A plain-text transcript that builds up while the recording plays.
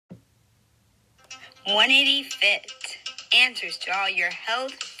180 Fit. Answers to all your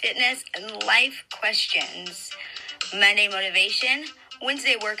health, fitness, and life questions. Monday motivation,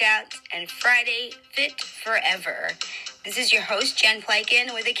 Wednesday workouts, and Friday fit forever. This is your host, Jen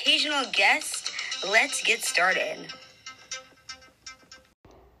Plykin, with occasional guests. Let's get started.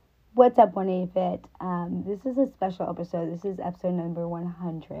 What's up, 180 Fit? This is a special episode. This is episode number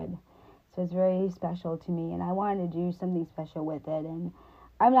 100. So it's very special to me, and I wanted to do something special with it. And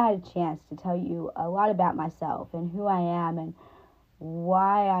I've not had a chance to tell you a lot about myself and who I am and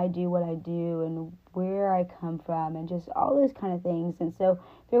why I do what I do and where I come from and just all those kind of things. And so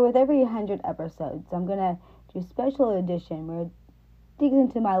with every 100 episodes, I'm going to do a special edition where it digs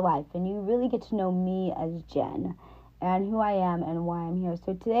into my life and you really get to know me as Jen and who I am and why I'm here.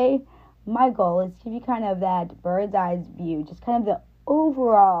 So today, my goal is to give you kind of that bird's eye view, just kind of the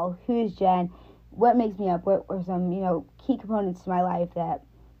overall who's Jen, what makes me up, what are some, key components to my life that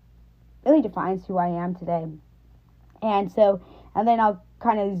really defines who I am today. And then I'll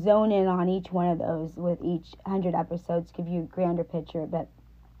kind of zone in on each one of those with each 100 episodes, give you a grander picture. But,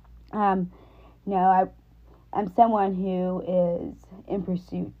 I'm someone who is in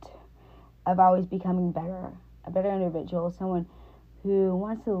pursuit of always becoming better, a better individual, someone who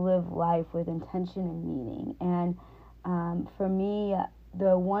wants to live life with intention and meaning. And for me,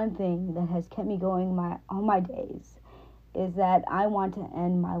 the one thing that has kept me going all my days is that I want to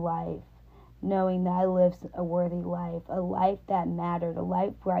end my life knowing that I lived a worthy life, a life that mattered, a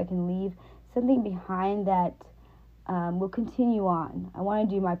life where I can leave something behind that will continue on. I want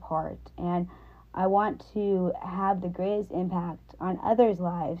to do my part, and I want to have the greatest impact on others'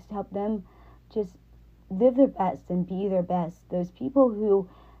 lives to help them just live their best and be their best. Those people who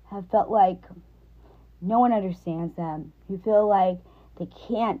have felt like no one understands them, who feel like they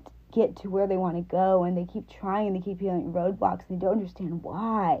can't get to where they want to go, and they keep trying, they keep hitting roadblocks, and they don't understand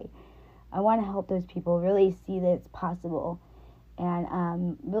why. I want to help those people really see that it's possible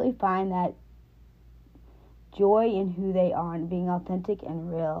and really find that joy in who they are and being authentic and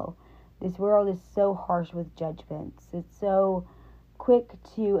real. This world is so harsh with judgments. It's so quick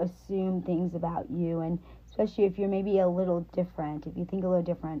to assume things about you, and especially if you're maybe a little different, if you think a little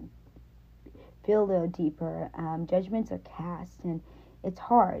different, feel a little deeper. Judgments are cast, and it's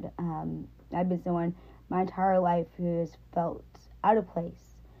hard. I've been someone my entire life who has felt out of place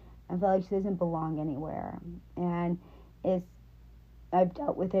and felt like she doesn't belong anywhere. And I've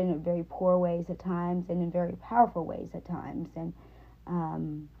dealt with it in very poor ways at times and in very powerful ways at times. And,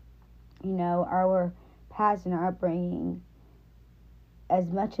 our past and our upbringing, as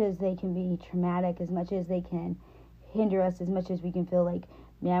much as they can be traumatic, as much as they can hinder us, as much as we can feel like,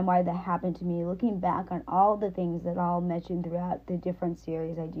 man, why did that happen to me? Looking back on all the things that I'll mention throughout the different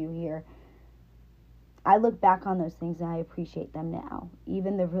series I do here, I look back on those things and I appreciate them now.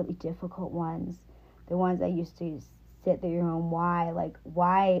 Even the really difficult ones, the ones I used to sit there and why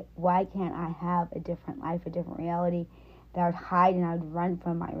can't I have a different life, a different reality, that I would hide and I would run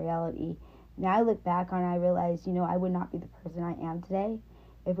from my reality. Now I look back on it, I realize, I would not be the person I am today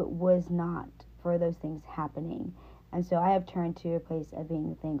if it was not for those things happening. And so I have turned to a place of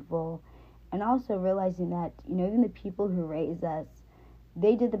being thankful and also realizing that, even the people who raised us,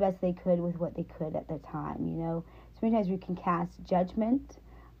 they did the best they could with what they could at the time. So many times we can cast judgment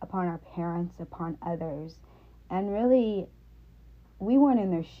upon our parents, upon others, and really, we weren't in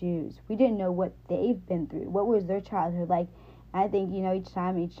their shoes. We didn't know what they've been through. What was their childhood like? And I think, each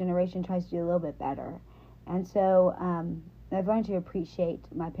time, each generation tries to do a little bit better. And so I've learned to appreciate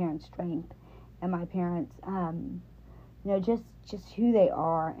my parents' strength and my parents, just who they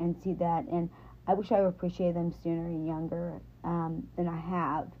are and see that. And I wish I appreciated them sooner and younger than I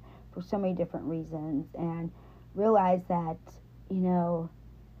have for so many different reasons, and realize that they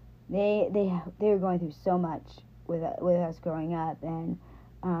were going through so much with us growing up, and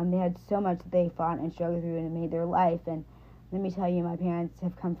they had so much that they fought and struggled through and made their life. And let me tell you, my parents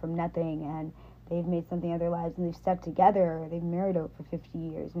have come from nothing, and they've made something of their lives, and they've stuck together. They've married over for 50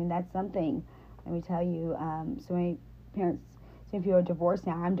 years. I mean, that's something. Let me tell you, so many people are divorced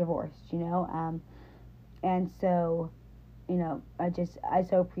now. I'm divorced, and so, I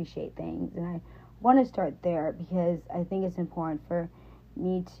so appreciate things, and I want to start there because I think it's important for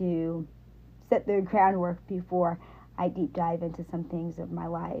me to set the groundwork before I deep dive into some things of my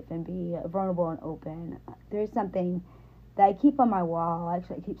life and be vulnerable and open. There's something that I keep on my wall.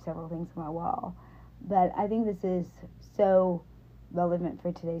 Actually, I keep several things on my wall, but I think this is so relevant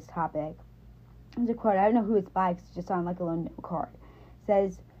for today's topic. There's a quote, I don't know who it's by, it's just on like a little note card. It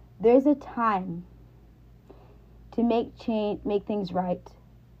says, "There's a time to make things right,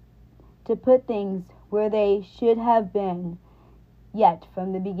 to put things where they should have been, yet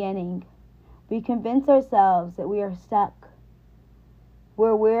from the beginning, We convince ourselves that we are stuck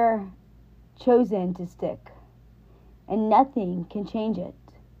where we're chosen to stick, and nothing can change it.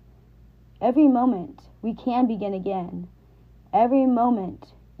 Every moment we can begin again. Every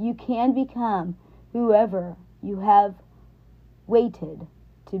moment you can become whoever you have waited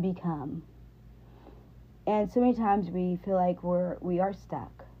to become. And so many times we feel like we are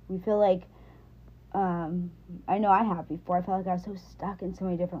stuck. We feel like, I know I have before, I felt like I was so stuck in so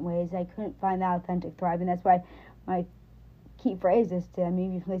many different ways. I couldn't find that authentic thriving. That's why my key phrase is to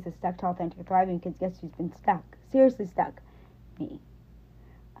maybe replace the stuck to authentic thriving, because guess who's been stuck? Seriously stuck? Me.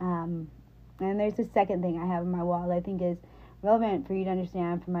 And there's a second thing I have on my wall that I think is relevant for you to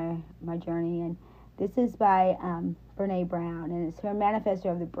understand from my journey. And this is by Brene Brown, and it's her Manifesto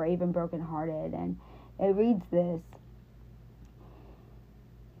of the Brave and Brokenhearted. And it reads this: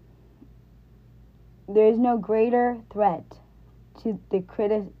 there is no greater threat to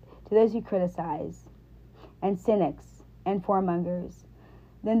those who criticize and cynics and warmongers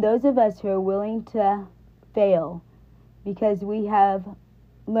than those of us who are willing to fail because we have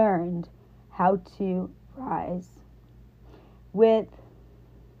learned how to rise. With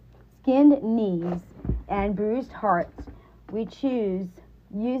skinned knees and bruised hearts, we choose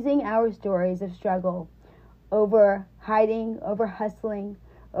using our stories of struggle over hiding, over hustling,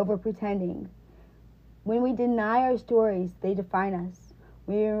 over pretending. When we deny our stories, they define us.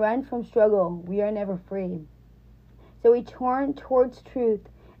 When we run from struggle, we are never free. So we turn towards truth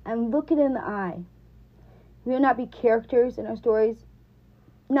and look it in the eye. We will not be characters in our stories,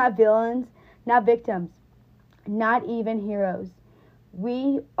 not villains, not victims, not even heroes.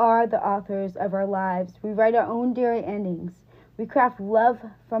 We are the authors of our lives. We write our own dear endings. We craft love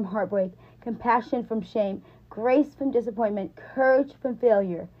from heartbreak, compassion from shame, grace from disappointment, courage from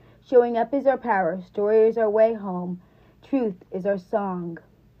failure. Showing up is our power. Story is our way home. Truth is our song.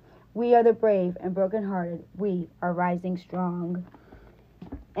 We are the brave and brokenhearted. We are rising strong.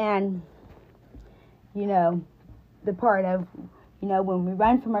 And, the part of, when we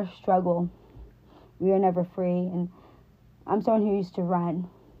run from our struggle, we are never free. And I'm someone who used to run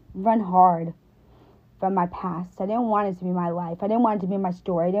hard from my past. I didn't want it to be my life. I didn't want it to be my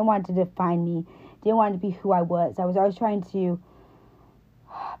story. I didn't want it to define me. I didn't want it to be who I was. I was always trying to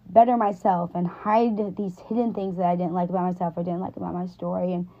better myself and hide these hidden things that I didn't like about myself or didn't like about my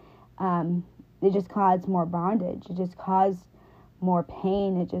story. And it just caused more bondage. It just caused more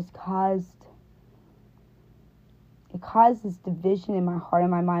pain. It caused this division in my heart and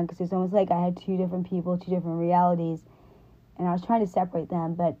my mind, because it's almost like I had two different people, two different realities, and I was trying to separate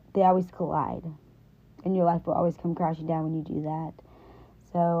them, but they always collide, and your life will always come crashing down when you do that.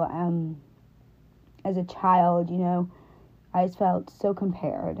 So as a child, I just felt so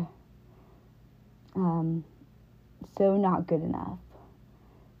compared, so not good enough,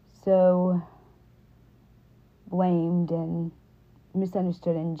 so blamed and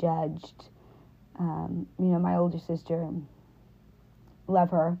misunderstood and judged. My older sister, love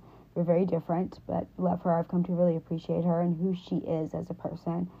her. We're very different, but love her. I've come to really appreciate her and who she is as a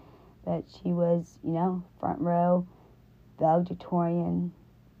person. That she was, front row, valedictorian,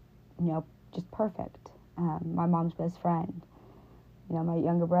 just perfect. My mom's best friend. My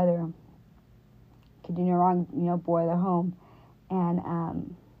younger brother could do no wrong, boy of their home. And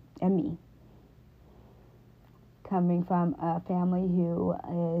me. Coming from a family who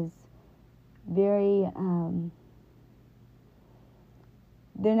is very,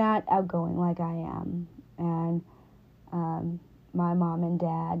 they're not outgoing like I am. And my mom and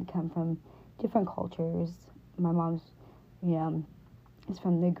dad come from different cultures. My mom's, is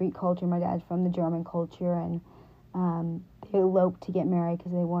from the Greek culture. My dad's from the German culture. And they eloped to get married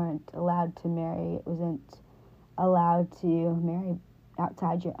because they weren't allowed to marry. It wasn't allowed to marry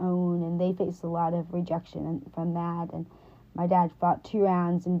outside your own. And they faced a lot of rejection from that. And my dad fought 2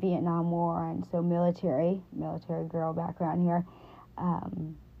 rounds in Vietnam War, and so military girl background here. I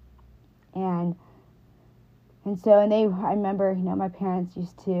remember, my parents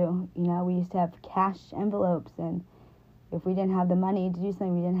used to, we used to have cash envelopes, and if we didn't have the money to do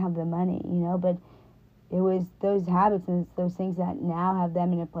something, we didn't have the money, but it was those habits and those things that now have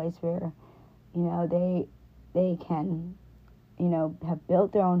them in a place where, they can, have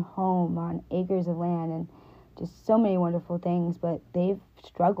built their own home on acres of land and just so many wonderful things, but they've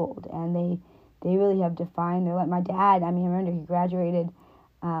struggled, and they really have defined their life. My dad, I remember he graduated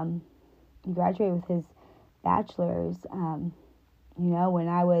with his bachelor's, when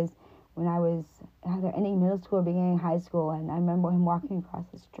I was either ending middle school or beginning high school, and I remember him walking across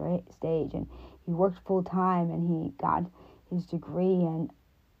the stage, and he worked full time, and he got his degree, and,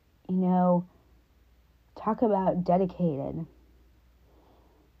 talk about dedicated.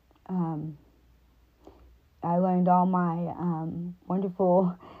 I learned all my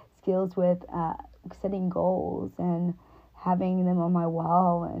wonderful skills with setting goals and having them on my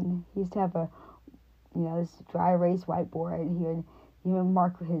wall. And he used to have this dry erase whiteboard. He would even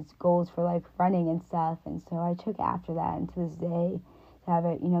mark his goals for like running and stuff. And so I took after that, and to this day, to have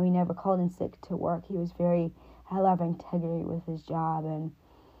it, he never called in sick to work. He was had a lot of integrity with his job. And,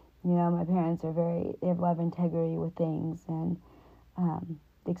 my parents they have a lot of integrity with things. And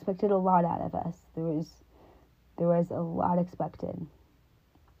they expected a lot out of us. There was a lot expected.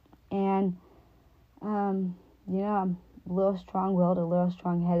 And, I'm a little strong-willed, a little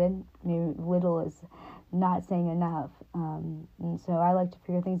strong-headed. Maybe little is not saying enough. And so I like to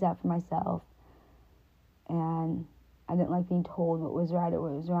figure things out for myself. And I didn't like being told what was right or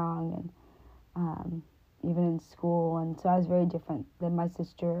what was wrong. And even in school. And so I was very different than my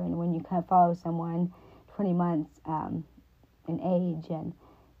sister. And when you kind of follow someone 20 months in age, and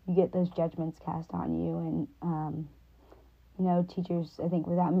you get those judgments cast on you. And, teachers, I think,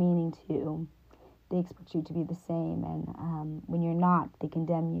 without meaning to, they expect you to be the same. And when you're not, they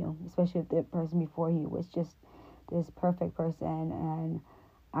condemn you, especially if the person before you was just this perfect person. And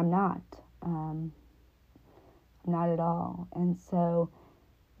I'm not. Not at all. And so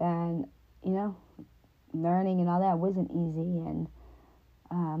then, learning and all that wasn't easy. And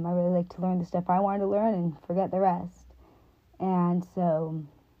I really like to learn the stuff I wanted to learn and forget the rest. And so,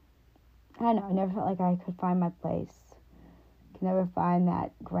 I don't know, I never felt like I could find my place. Could never find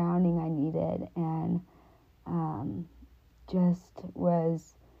that grounding I needed. And just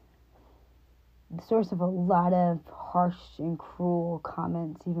was the source of a lot of harsh and cruel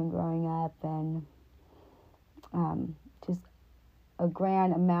comments even growing up. And just a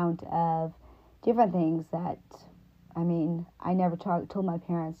grand amount of different things that, I never told my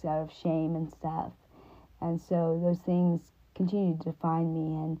parents out of shame and stuff. And so those things continue to define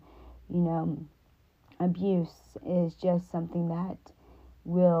me. And, abuse is just something that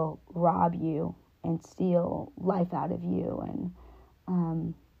will rob you and steal life out of you.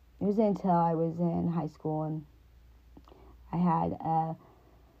 And it was until I was in high school, and I had a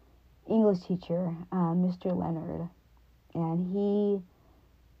English teacher, Mr. Leonard, and he,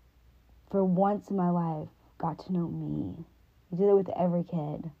 for once in my life, got to know me. He did it with every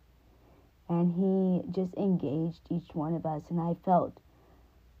kid, and he just engaged each one of us. And I felt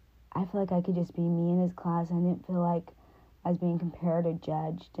like I could just be me in his class. I didn't feel like I was being compared or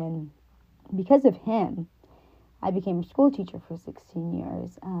judged. And because of him, I became a school teacher for 16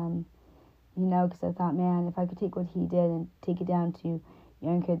 years. Because I thought, man, if I could take what he did and take it down to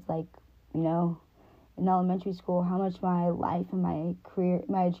young kids, like, in elementary school, how much my life and my career,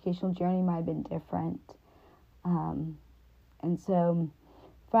 my educational journey might have been different. And so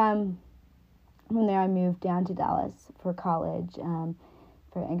from there, I moved down to Dallas for college, and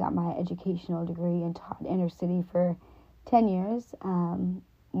got my educational degree and taught inner city for 10 years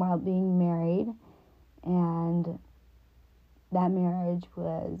while being married. And that marriage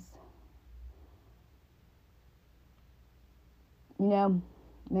was, let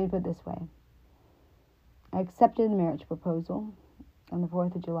me put it this way. I accepted the marriage proposal on the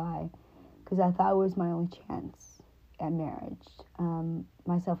 4th of July because I thought it was my only chance at marriage.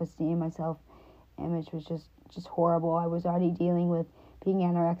 My self-esteem, my self-image was just horrible. I was already dealing with being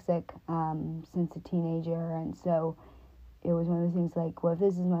anorexic since a teenager, and so it was one of those things like, well, if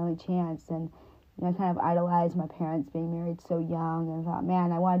this is my only chance, and I kind of idolized my parents being married so young, and thought,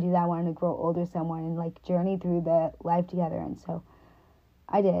 man, I want to do that. I wanted to grow older with someone and like journey through the life together. And so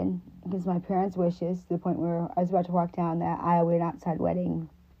I did, because my parents' wishes, to the point where I was about to walk down the aisle. We were an outside wedding,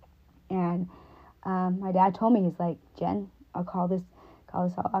 and my dad told me, he's like, Jen, I'll call this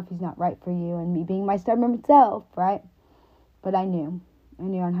all off. He's not right for you. And me being my stubborn self, right? But I knew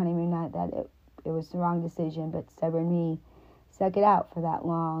on honeymoon night that it was the wrong decision, but stubborn me stuck it out for that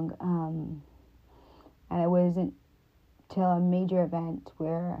long. And it wasn't till a major event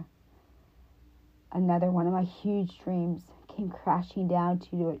where another one of my huge dreams came crashing down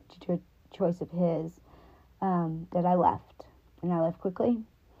to a choice of his, that I left. And I left quickly.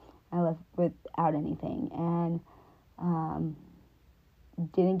 I left without anything. And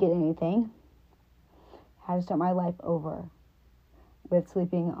didn't get anything. Had to start my life over with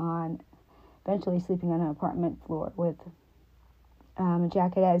eventually sleeping on an apartment floor with a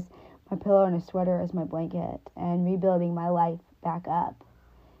jacket as my pillow and a sweater as my blanket, and rebuilding my life back up.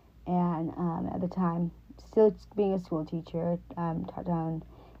 And at the time, still being a school teacher, taught down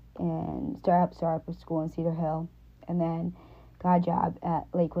in Startup School in Cedar Hill, and then got a job at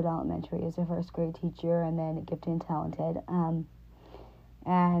Lakewood Elementary as a first grade teacher, and then gifted and talented.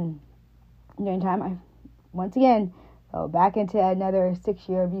 And during time, I once again fell back into another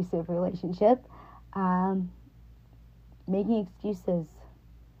 6-year abusive relationship. making excuses.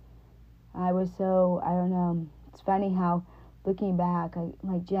 I don't know. It's funny how, looking back, I'm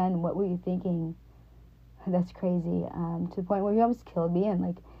like, Jen, what were you thinking? That's crazy. To the point where he almost killed me and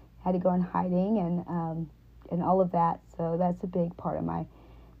like had to go in hiding and all of that. So that's a big part of my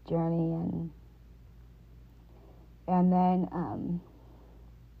journey. And then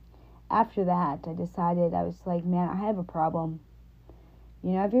after that, I decided, I was like, man, I have a problem.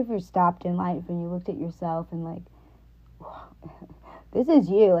 You know, have you ever stopped in life and you looked at yourself and like, this is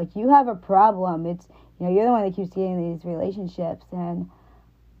you. Like, you have a problem. It's, you know, you're the one that keeps getting these relationships. And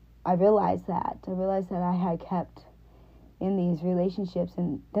I realized that. I had kept in these relationships.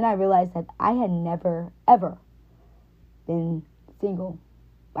 And then I realized that I had never, ever been single.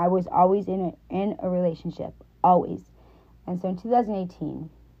 I was always in a relationship. Always. And so in 2018,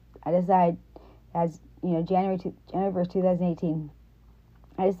 I decided, as you know, January 1st, 2018,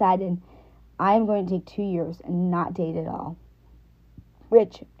 I decided I am going to take 2 years and not date at all.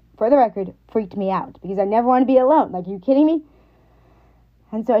 Which, for the record, freaked me out because I never want to be alone. Like, are you kidding me?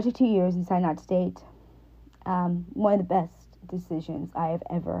 And so I took 2 years and decided not to date. One of the best decisions I have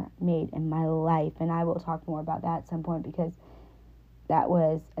ever made in my life. And I will talk more about that at some point because that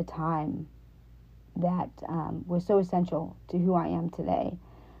was a time that was so essential to who I am today.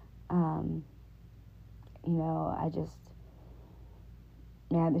 You know,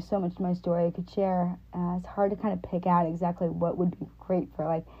 there's so much to my story I could share. It's hard to kind of pick out exactly what would be great for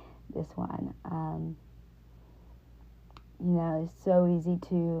like this one. You know, it's so easy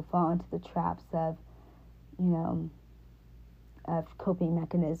to fall into the traps of, you know, of coping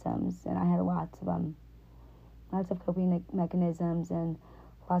mechanisms, and I had lots of them. Lots of coping mechanisms and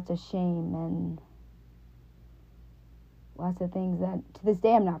lots of shame and lots of things that to this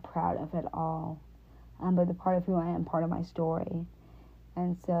day I'm not proud of at all. But they're part of who I am, part of my story.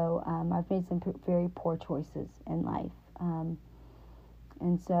 And so I've made some very poor choices in life.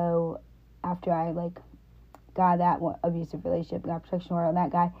 And so after I got that abusive relationship, got protection order on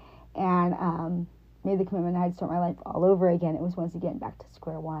that guy, and made the commitment I had to start my life all over again, it was once again back to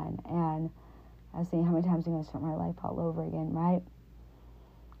square one. And I was saying, how many times am I going to start my life all over again, right?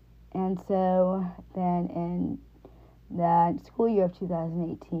 And so then in the school year of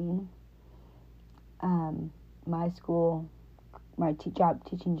 2018, my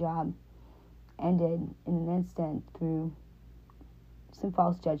teaching job ended in an instant through some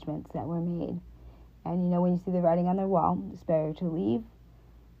false judgments that were made. And, you know, when you see the writing on the wall, it's better to leave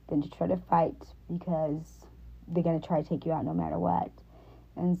than to try to fight because they're going to try to take you out no matter what.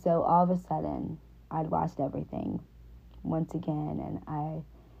 And so all of a sudden, I'd lost everything once again, and I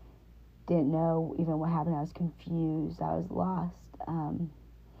didn't know even what happened. I was confused. I was lost.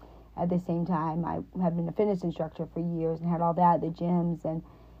 At the same time, I had been a fitness instructor for years and had all that at the gyms, and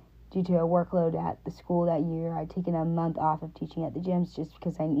due to a workload at the school that year, I'd taken a month off of teaching at the gyms just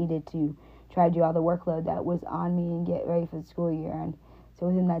because I needed to try to do all the workload that was on me and get ready for the school year. And so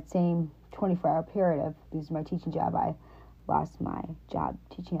within that same 24-hour period of losing my teaching job, I lost my job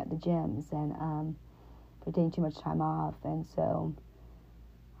teaching at the gyms and for taking too much time off. And so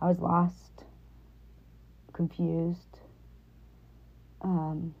I was lost, confused,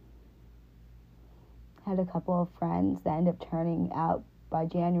 had a couple of friends that ended up turning out by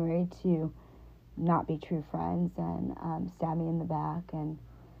January to not be true friends and stabbed me in the back. And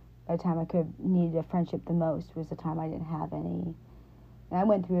by the time I could have needed a friendship the most was the time I didn't have any. And I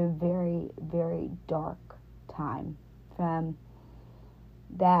went through a very, very dark time from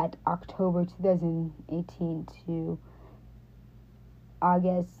that October 2018 to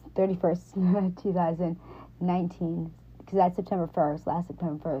August 31st, 2019, because that's September 1st, last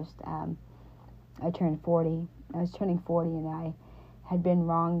September 1st, I turned 40. I was turning 40, and I had been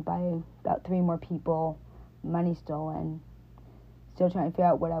wronged by about 3 more people, money stolen, still trying to figure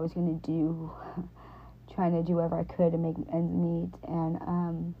out what I was going to do, trying to do whatever I could to make ends meet, and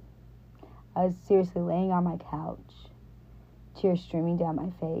I was seriously laying on my couch, tears streaming down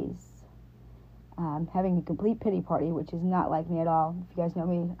my face, having a complete pity party, which is not like me at all. If you guys know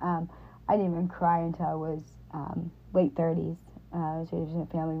me, I didn't even cry until I was late 30s. I was raised in a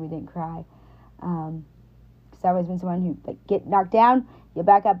family we didn't cry. Because I've always been someone who, get knocked down, you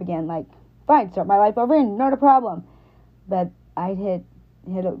back up again, fine, start my life over and not a problem. But I hit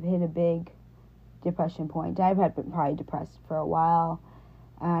a big depression point. I've been probably depressed for a while,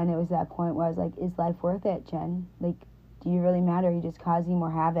 and it was that point where I was like, is life worth it, Jen? Do you really matter? You're just causing more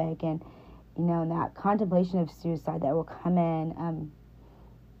havoc, and, and that contemplation of suicide that will come in,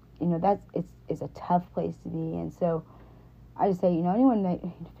 it's a tough place to be. And so I just say,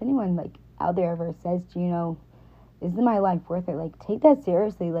 if anyone out there ever says to Is my life worth it? Like, take that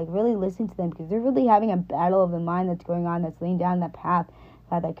seriously. Like, really listen to them, because they're really having a battle of the mind that's going on, that's leading down that path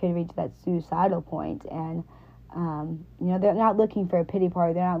that could reach that suicidal point. And, they're not looking for a pity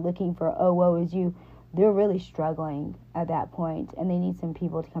party. They're not looking for, oh, woe is you. They're really struggling at that point, and they need some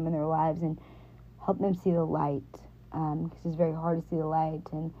people to come in their lives and help them see the light, because it's very hard to see the light.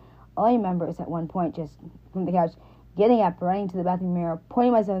 And all I remember is at one point, just from the couch, getting up, running to the bathroom mirror,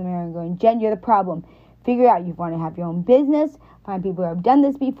 pointing myself in the mirror and going, Jen, you're the problem. Figure out you want to have your own business, find people who have done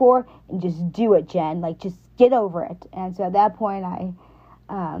this before, and just do it, Jen. Like, just get over it. And so at that point, I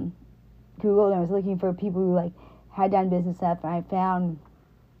Googled and I was looking for people who, like, had done business stuff, and I found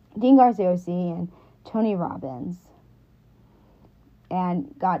Dean Graziosi and Tony Robbins,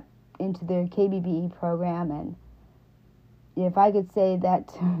 and got into their KBB program. And if I could say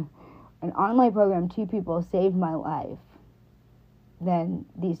that an online program, 2 people saved my life, then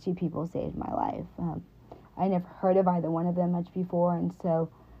these 2 people saved my life. I never heard of either one of them much before, and so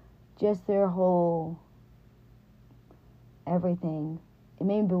just their whole everything, it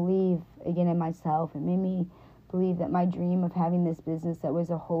made me believe again in myself. It made me believe that my dream of having this business that was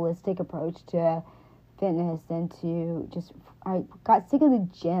a holistic approach to fitness and to just, I got sick of the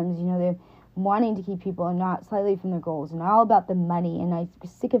gyms, they're wanting to keep people not slightly from their goals and all about the money, and I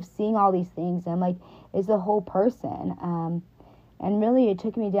was sick of seeing all these things. And I'm like, it's the whole person. And really it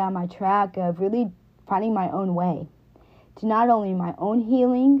took me down my track of really finding my own way to not only my own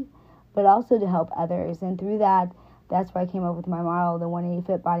healing, but also to help others. And through that, that's where I came up with my model, the 180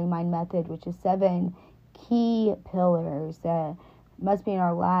 Fit Body Mind Method, which is 7 key pillars that must be in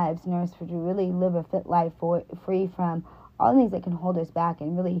our lives in order to really live a fit life free from all the things that can hold us back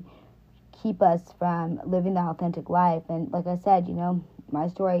and really keep us from living the authentic life. And like I said, my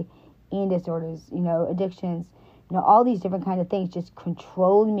story, eating disorders, addictions, all these different kind of things just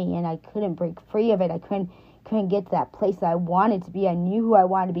controlled me, and I couldn't break free of it. I couldn't get to that place that I wanted to be. I knew who I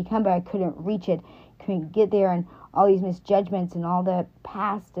wanted to become, but I couldn't reach it, couldn't get there. And all these misjudgments and all the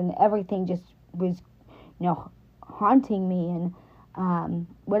past and everything just was, haunting me. And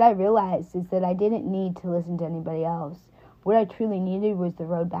what I realized is that I didn't need to listen to anybody else. What I truly needed was the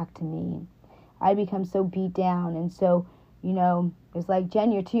road back to me. I'd become so beat down, and so, it's like,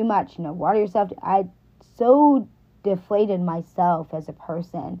 Jen, you're too much, water yourself. I so deflated myself as a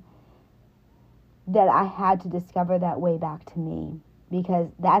person that I had to discover that way back to me, because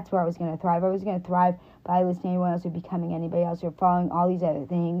that's where I was going to thrive. I was going to thrive by listening to anyone else or becoming anybody else or following all these other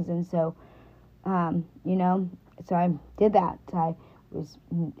things. And so, so I did that.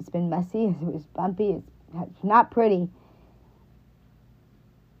 It's been messy, it was bumpy, it's not pretty,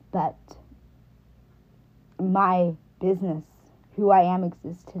 but my business, who I am,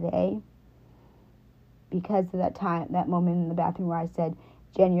 exists today because of that moment in the bathroom where I said,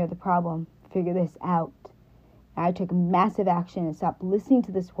 Jen, you're the problem, figure this out. And I took massive action and stopped listening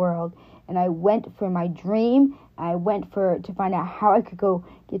to this world, and I went for my dream. I went to find out how I could go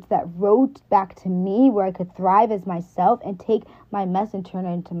get to that road back to me where I could thrive as myself and take my mess and turn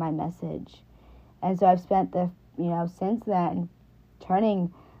it into my message. And so I've spent since then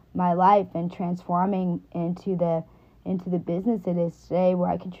turning my life and transforming into the business it is today, where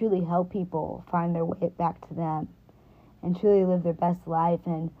I can truly help people find their way back to them and truly live their best life.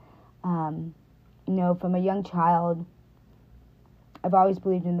 And from a young child, I've always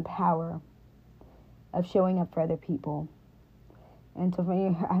believed in the power of showing up for other people. And so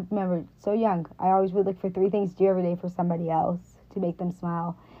I remember so young, I always would look for 3 things to do every day for somebody else to make them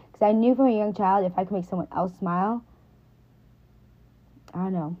smile. Because I knew from a young child, if I could make someone else smile, I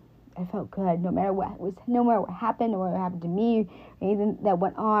don't know, I felt good. No matter what happened, or what happened to me, or anything that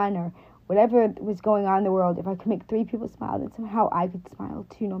went on, or whatever was going on in the world, if I could make 3 people smile, then somehow I could smile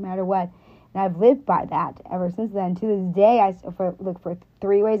too, no matter what. And I've lived by that ever since then. To this day, I look for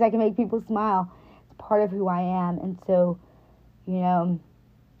 3 ways I can make people smile. It's part of who I am. And so, the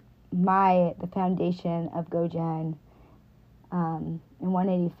foundation of GoGen and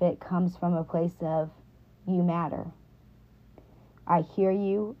 180 Fit comes from a place of, you matter. I hear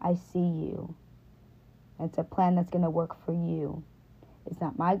you, I see you. It's a plan that's going to work for you. It's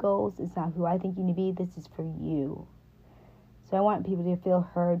not my goals, it's not who I think you need to be, this is for you. So I want people to feel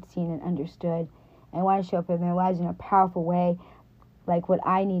heard, seen, and understood. And I want to show up in their lives in a powerful way, like what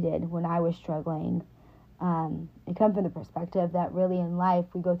I needed when I was struggling. It comes from the perspective that really in life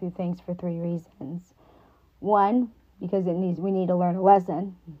we go through things for 3 reasons. 1, because we need to learn a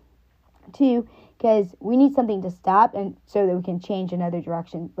lesson. 2, because we need something to stop and so that we can change another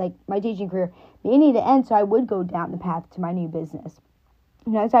direction. Like my teaching career may need to end, so I would go down the path to my new business.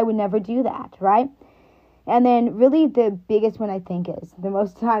 So I would never do that, right? And then really the biggest one I think is, the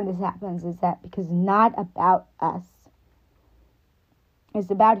most time this happens is that because it's not about us. It's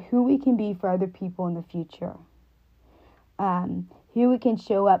about who we can be for other people in the future. Who we can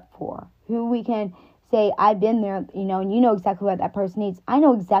show up for. Who we can say, I've been there, and you know exactly what that person needs. I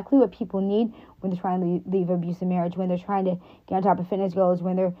know exactly what people need when they're trying to leave abusive marriage, when they're trying to get on top of fitness goals,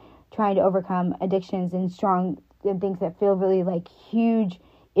 when they're trying to overcome addictions and things that feel really like huge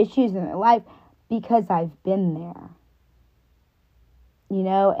issues in their life, because I've been there.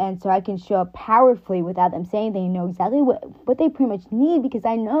 And so I can show up powerfully without them saying they know exactly what they pretty much need, because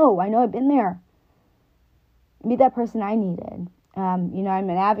I know I've been there. Be that person I needed. I'm an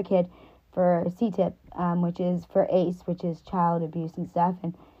advocate for CTIP, which is for ACE, which is child abuse and stuff.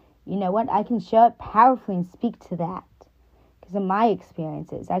 And you know what? I can show up powerfully and speak to that because of my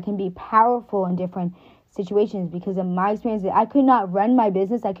experiences. I can be powerful in different situations because of my experiences. I could not run my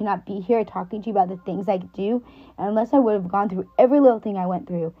business. I could not be here talking to you about the things I do unless I would have gone through every little thing I went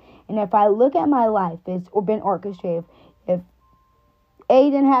through. And if I look at my life, it's been orchestrated. If A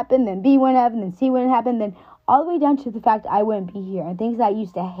didn't happen, then B wouldn't happen, then C wouldn't happen, then all the way down to the fact I wouldn't be here. And things that I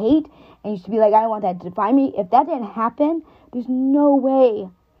used to hate and used to be like, I don't want that to define me. If that didn't happen, there's no way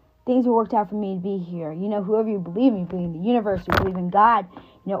things would worked out for me to be here. Whoever you believe in the universe, you believe in God,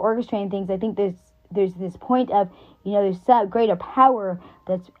 orchestrating things. I think there's this point of, there's some greater power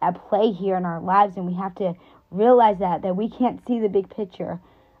that's at play here in our lives, and we have to realize that we can't see the big picture.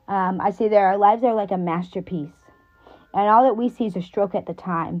 I say that our lives are like a masterpiece, and all that we see is a stroke at the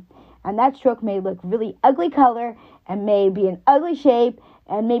time. And that stroke may look really ugly color and may be an ugly shape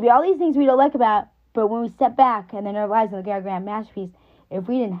and maybe all these things we don't like about. But when we step back and then our lives look at our grand masterpiece, if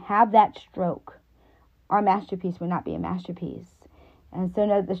we didn't have that stroke, our masterpiece would not be a masterpiece. And so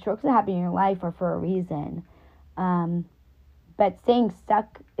no, the strokes that happen in your life are for a reason. But staying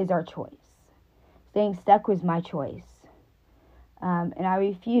stuck is our choice. Staying stuck was my choice. And I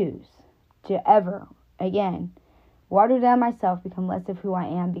refuse to ever, again, water down myself, become less of who I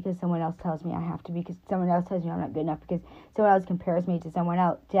am because someone else tells me I have to, because someone else tells me I'm not good enough, because someone else compares me to someone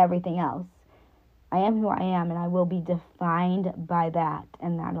else, to everything else. I am who I am, and I will be defined by that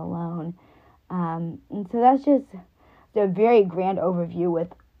and that alone. And so that's just a very grand overview with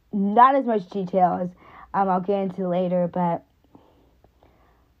not as much detail as I'll get into later, but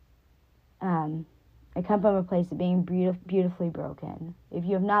I come from a place of being beautifully broken. If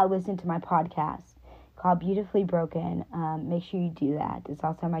you have not listened to my podcast called Beautifully Broken, make sure you do that. It's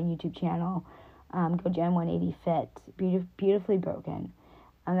also on my YouTube channel. Go Gen 180 Fit, Beautifully Broken.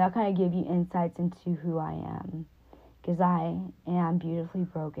 And that'll kind of give you insights into who I am, because I am beautifully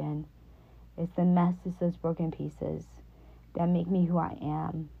broken. It's the mess, it's those broken pieces that make me who I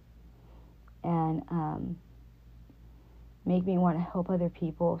am, and make me want to help other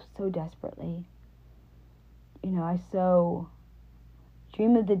people so desperately. I so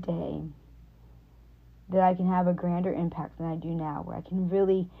dream of the day that I can have a grander impact than I do now, where I can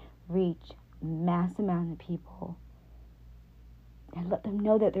really reach mass amount of people and let them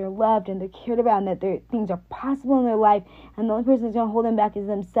know that they're loved and they're cared about and that things are possible in their life, and the only person that's going to hold them back is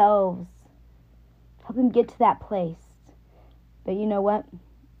themselves. Help them get to that place. But you know what?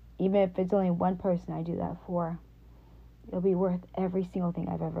 Even if it's only one person I do that for, it'll be worth every single thing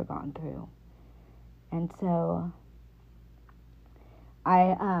I've ever gone through. And so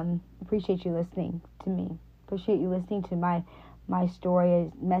I appreciate you listening to me. Appreciate you listening to my story,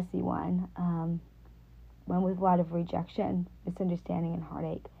 is messy one with a lot of rejection, misunderstanding, and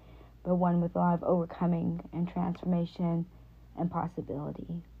heartache, but one with a lot of overcoming and transformation and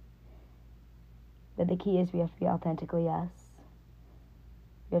possibility. But the key is we have to be authentically us.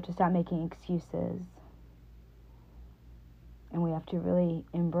 We have to stop making excuses, and we have to really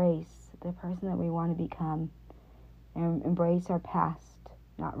embrace the person that we want to become, and embrace our past,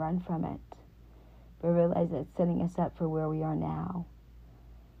 not run from it, but realize that it's setting us up for where we are now.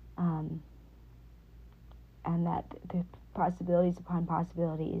 And that there's possibilities upon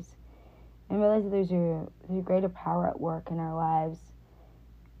possibilities, and realize that there's a greater power at work in our lives,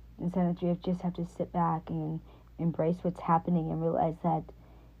 and so that you just have to sit back and embrace what's happening and realize that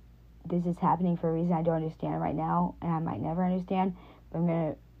this is happening for a reason I don't understand right now, and I might never understand, but I'm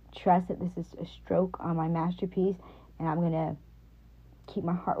going to trust that this is a stroke on my masterpiece, and I'm going to keep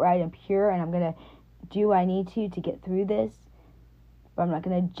my heart right and pure, and I'm going to do what I need to get through this, but I'm not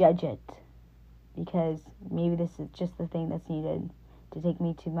going to judge it, because maybe this is just the thing that's needed to take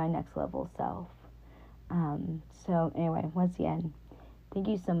me to my next level self. So anyway, once again, thank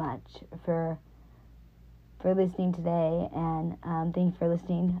you so much for listening today, and thank you for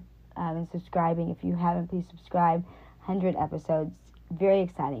listening and subscribing. If you haven't, please subscribe. 100 episodes, very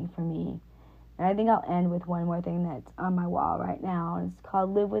exciting for me. And I think I'll end with one more thing that's on my wall right now. It's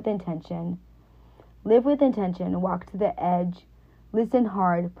called Live with Intention. Live with intention, walk to the edge, listen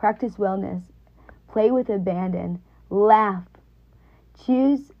hard, practice wellness, play with abandon, laugh,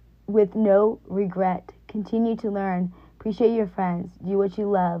 choose with no regret, continue to learn, appreciate your friends, do what you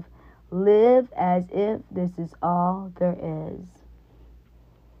love, live as if this is all there is.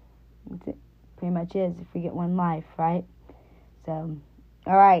 It pretty much is if we get one life, right? So,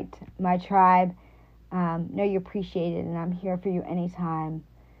 all right, my tribe, know you're appreciated, and I'm here for you anytime.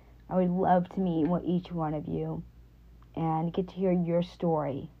 I would love to meet with each one of you and get to hear your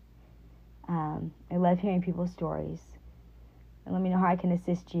story. I love hearing people's stories. And let me know how I can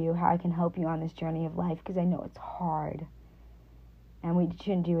assist you, how I can help you on this journey of life, because I know it's hard. And we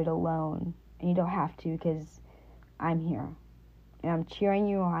shouldn't do it alone. And you don't have to, because I'm here. And I'm cheering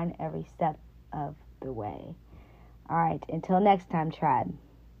you on every step of the way. All right, until next time, tribe.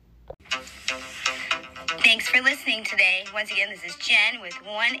 Thanks for listening today. Once again, this is Jen with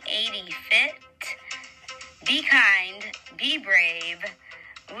 180 Fit. Be kind, be brave,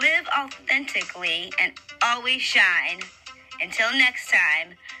 live authentically, and always shine. Until next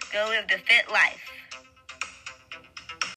time, go live the fit life.